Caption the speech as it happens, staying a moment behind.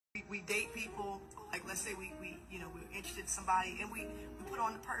we date people, like let's say we're interested in somebody, and we put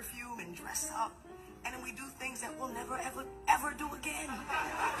on the perfume and dress up, and then we do things that we'll never ever do again.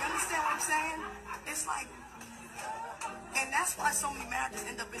 You understand what I'm saying? It's like, and that's why so many marriages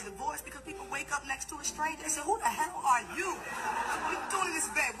end up in divorce, because people wake up next to a stranger and say, who the hell are you? What are you doing in this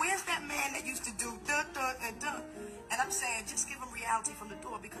bed? Where's that man that used to do duh, duh, and duh? And I'm saying, just give them reality from the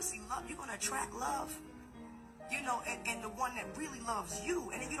door, because see, love, you're going to attract love. You know, and the one that really loves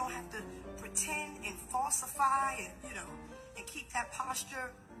you. And then you don't have to pretend and falsify and, and keep that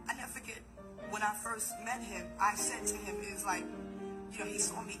posture. I never forget, when I first met him, I said to him, it was like, he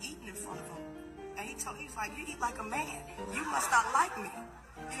saw me eating in front of him. And he told me, he's like, you eat like a man. You must not like me.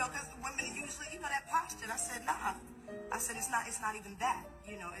 Because women usually, that posture. And I said, nah. I said, it's not even that,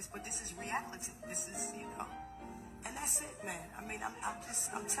 but this is reality. This is, and that's it, man. I mean,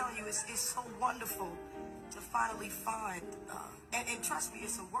 I'm telling you, it's so wonderful to finally find, and trust me,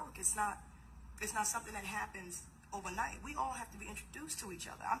 it's a work. It's not something that happens overnight. We all have to be introduced to each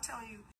other. I'm telling you,